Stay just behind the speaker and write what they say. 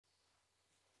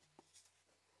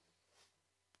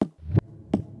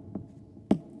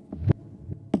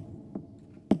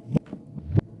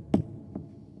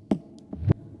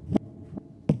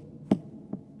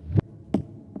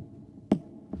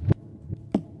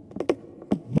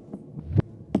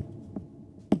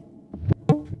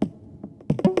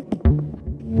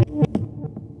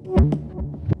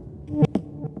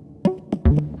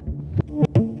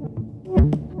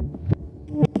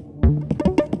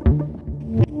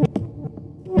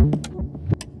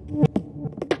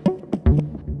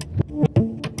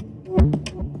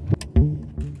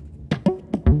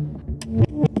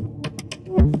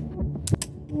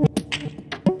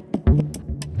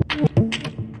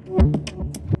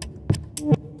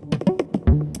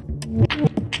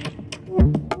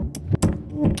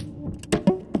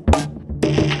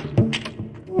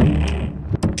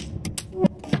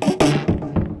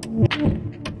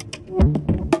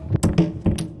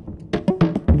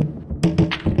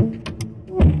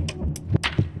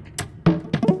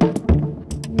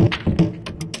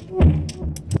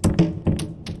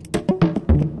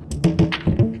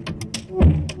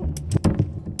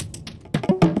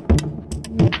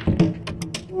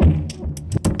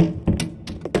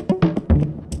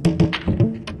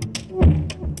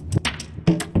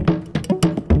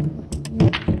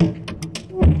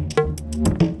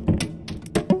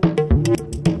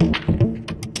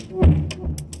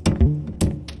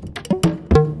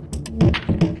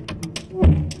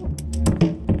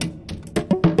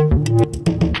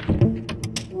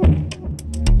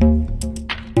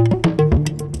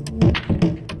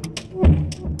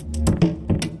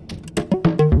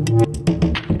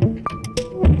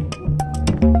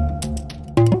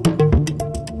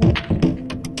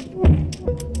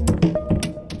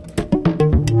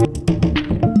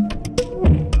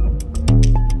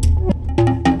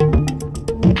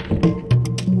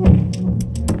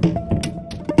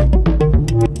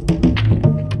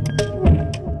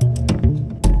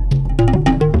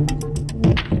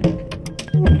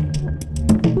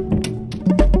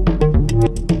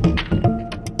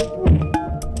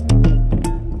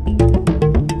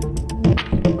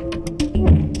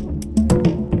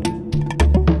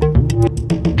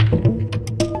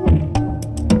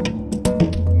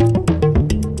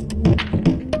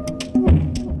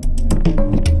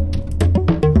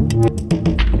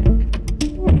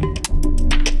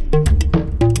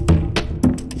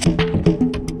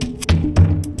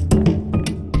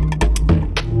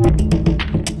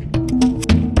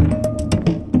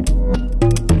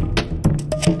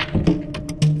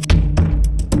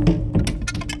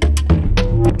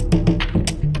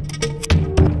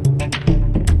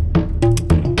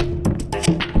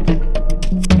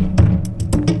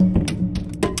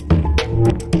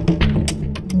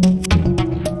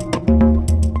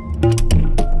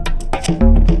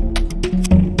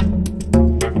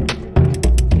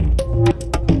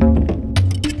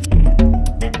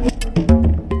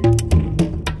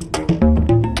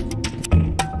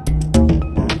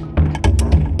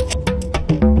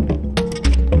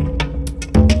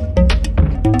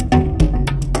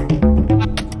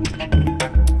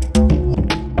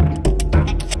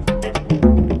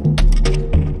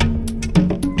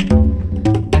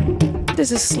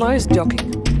This is Slice Jockey.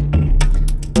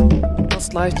 Not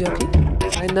Slice Jockey.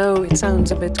 I know it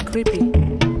sounds a bit creepy,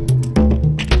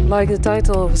 like the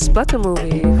title of a splatter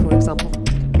movie, for example.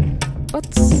 But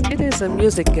it is a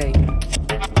music game.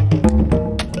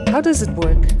 How does it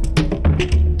work?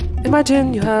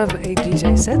 Imagine you have a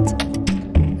DJ set,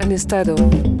 and instead of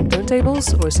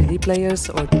turntables or CD players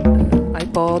or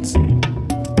iPods,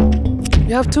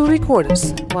 you have two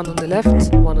recorders, one on the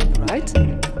left, one on the right.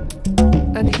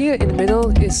 And here in the middle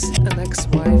is an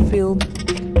XY field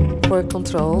for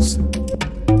controls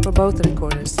for both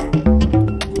recorders.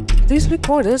 These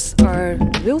recorders are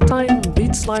real-time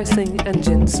beat slicing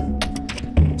engines.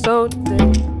 So they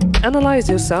analyze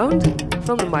your sound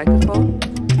from the microphone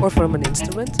or from an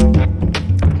instrument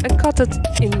and cut it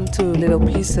into little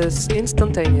pieces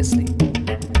instantaneously.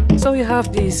 So you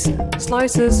have these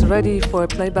slices ready for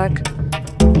playback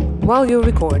while you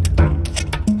record.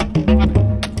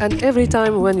 And every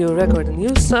time when you record a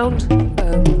new sound,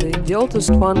 the oldest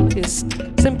one is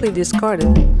simply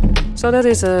discarded. So that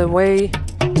is a way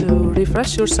to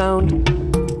refresh your sound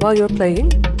while you're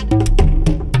playing.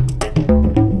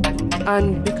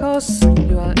 And because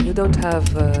you don't have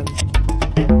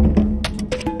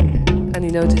any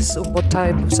notice of what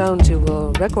type of sound you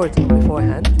will record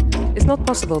beforehand, it's not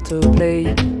possible to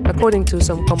play according to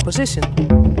some composition.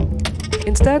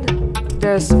 Instead,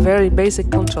 there's very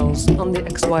basic controls on the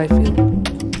XY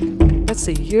field. Let's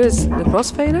see, here's the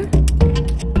crossfader.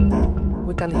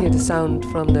 We can hear the sound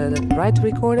from the right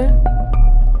recorder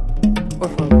or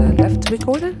from the left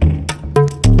recorder.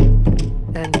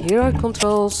 And here are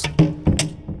controls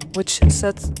which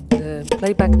set the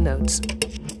playback notes.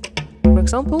 For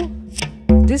example,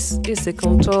 this is the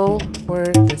control for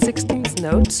the 16th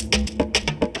notes.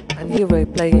 And here we're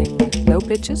playing low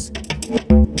pitches,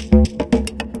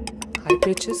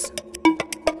 pitches,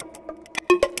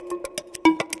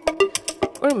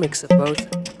 or a mix of both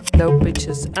low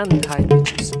pitches and high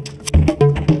pitches.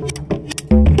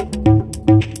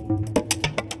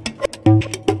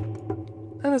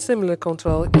 And a similar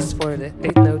control is for the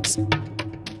 8 notes.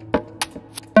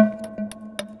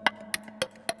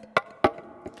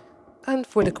 And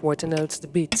for the quarter notes, the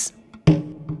beats.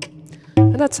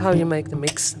 And that's how you make the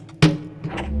mix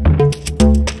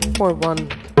for one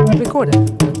recorder.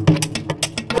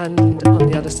 And on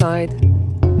the other side,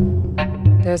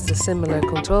 there's the similar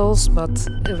controls, but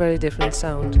a very different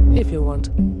sound, if you want.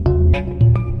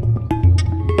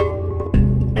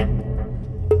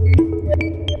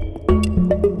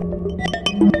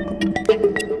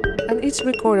 And each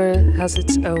recorder has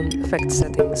its own effect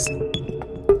settings.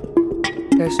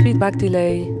 There's feedback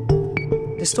delay,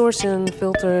 distortion,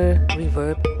 filter,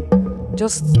 reverb,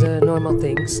 just the normal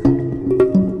things.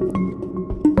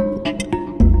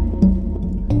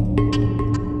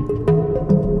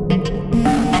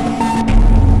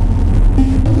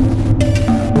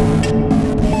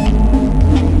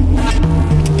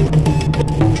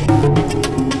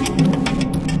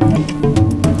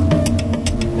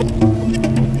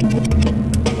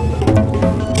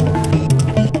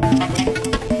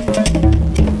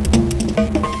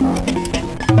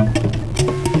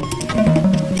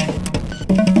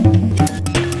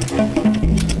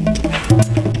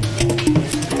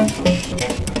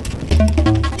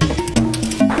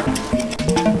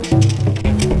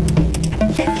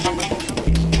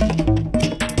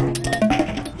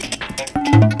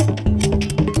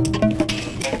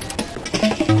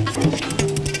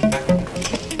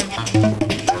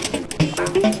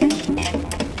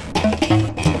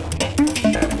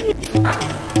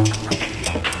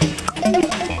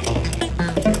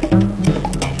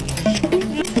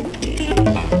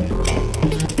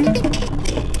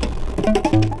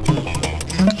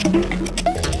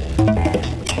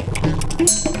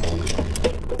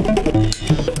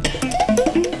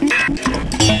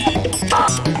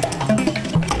 you.